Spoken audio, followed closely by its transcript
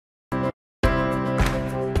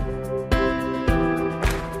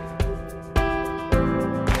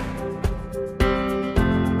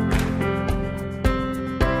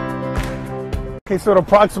Okay, so at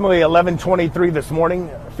approximately 11:23 this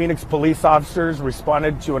morning, Phoenix police officers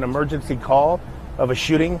responded to an emergency call of a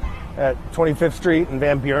shooting at 25th Street and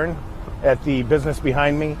Van Buren at the business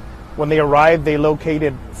behind me. When they arrived, they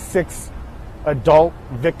located 6 adult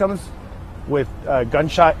victims with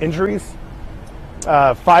gunshot injuries.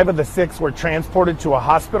 5 of the 6 were transported to a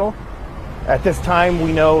hospital. At this time,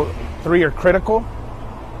 we know 3 are critical,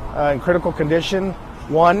 in critical condition.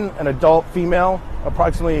 1, an adult female,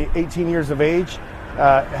 approximately 18 years of age,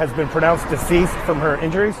 has been pronounced deceased from her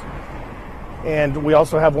injuries. And we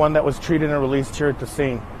also have 1 that was treated and released here at the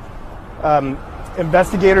scene.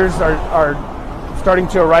 Investigators are starting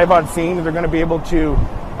to arrive on scene. They're going to be able to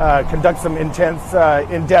conduct some intense,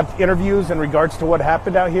 in-depth interviews in regards to what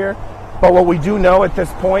happened out here. But what we do know at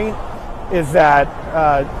this point is that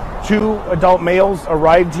 2 adult males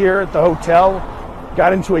arrived here at the hotel,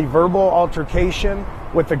 got into a verbal altercation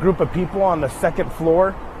with a group of people on the 2nd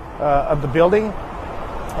floor of the building.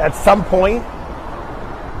 At some point,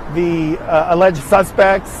 the alleged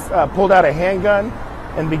suspects pulled out a handgun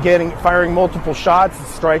and began firing multiple shots,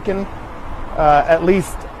 striking at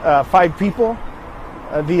least 5 people.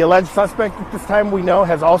 The alleged suspect at this time, we know,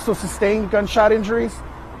 has also sustained gunshot injuries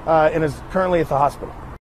and is currently at the hospital.